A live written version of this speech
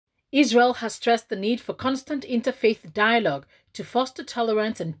Israel has stressed the need for constant interfaith dialogue to foster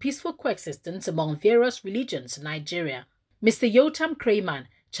tolerance and peaceful coexistence among various religions in Nigeria. Mr. Yotam Krayman,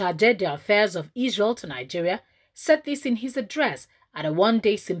 chargé d'affaires of Israel to Nigeria, said this in his address at a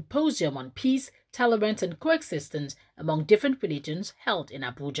one-day symposium on peace, tolerance and coexistence among different religions held in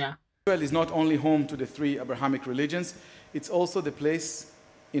Abuja. Israel is not only home to the three Abrahamic religions, it's also the place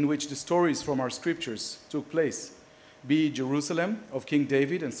in which the stories from our scriptures took place, be it Jerusalem of King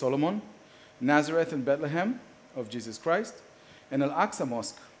David and Solomon, Nazareth and Bethlehem of Jesus Christ, and Al-Aqsa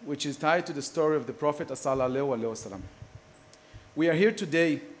Mosque, which is tied to the story of the Prophet sallallahu alaihi wasallam. We are here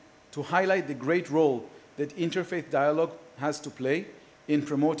today to highlight the great role that interfaith dialogue has to play in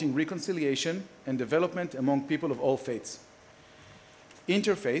promoting reconciliation and development among people of all faiths.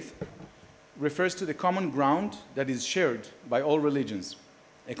 Interfaith refers to the common ground that is shared by all religions,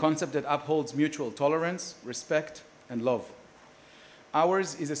 a concept that upholds mutual tolerance, respect, and love.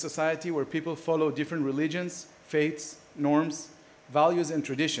 Ours is a society where people follow different religions, faiths, norms, values, and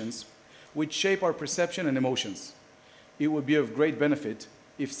traditions, which shape our perception and emotions. It would be of great benefit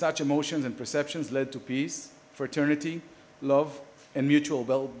if such emotions and perceptions led to peace, fraternity, love, and mutual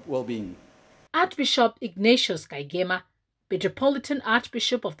well-being. Archbishop Ignatius Kaigema, Metropolitan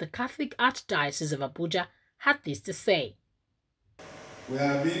Archbishop of the Catholic Archdiocese of Abuja, had this to say. We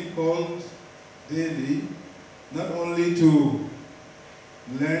are being called daily not only to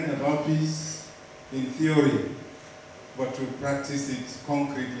learn about peace in theory, but to practice it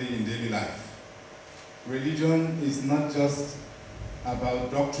concretely in daily life. Religion is not just about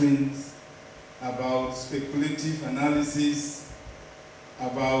doctrines, about speculative analysis,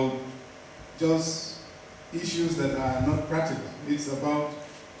 about just issues that are not practical. It's about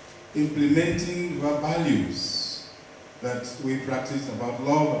implementing the values that we practice about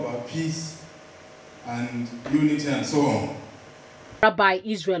love, about peace, and unity, and so on. Rabbi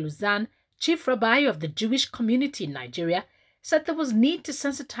Israel Uzan, Chief Rabbi of the Jewish community in Nigeria, said there was need to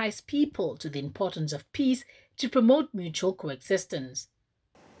sensitize people to the importance of peace to promote mutual coexistence.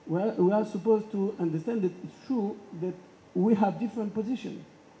 Well, we are supposed to understand that it's true that we have different positions.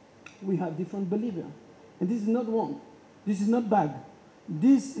 We have different beliefs. And this is not wrong. This is not bad.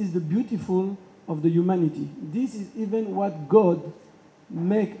 This is the beautiful of the humanity. This is even what God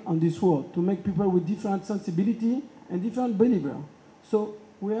make on this world, to make people with different sensibility and different behavior. So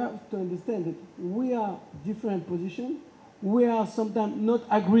we have to understand that we are different positions. We are sometimes not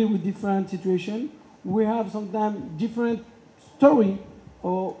agree with different situations. We have sometimes different story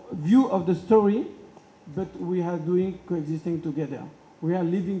or view of the story, but we are doing coexisting together. We are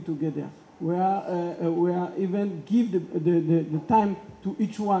living together. We are even give the time to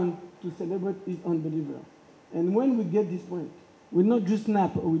each one to celebrate his own believer. And when we get this point, we not just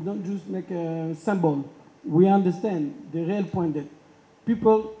snap, or we don't just make a symbol. We understand the real point that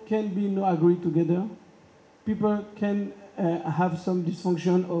people can be no agree together. People can have some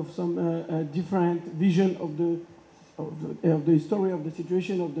dysfunction of some different vision of the story of the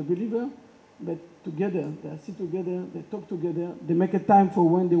situation of the believer, but together, they sit together, they talk together, they make a time for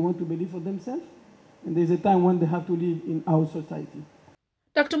when they want to believe for themselves, and there's a time when they have to live in our society.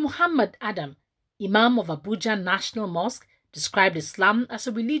 Dr. Muhammad Adam, Imam of Abuja National Mosque, described Islam as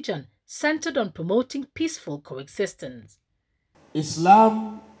a religion centered on promoting peaceful coexistence.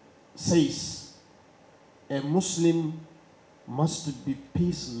 Islam says a Muslim must be a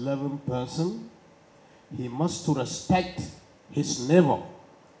peace-loving person. He must respect his neighbor.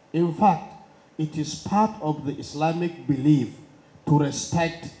 In fact, it is part of the Islamic belief to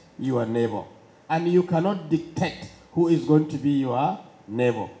respect your neighbor. And you cannot dictate who is going to be your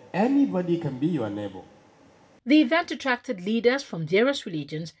neighbor. Anybody can be your neighbor. The event attracted leaders from various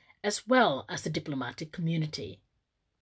religions as well as the diplomatic community.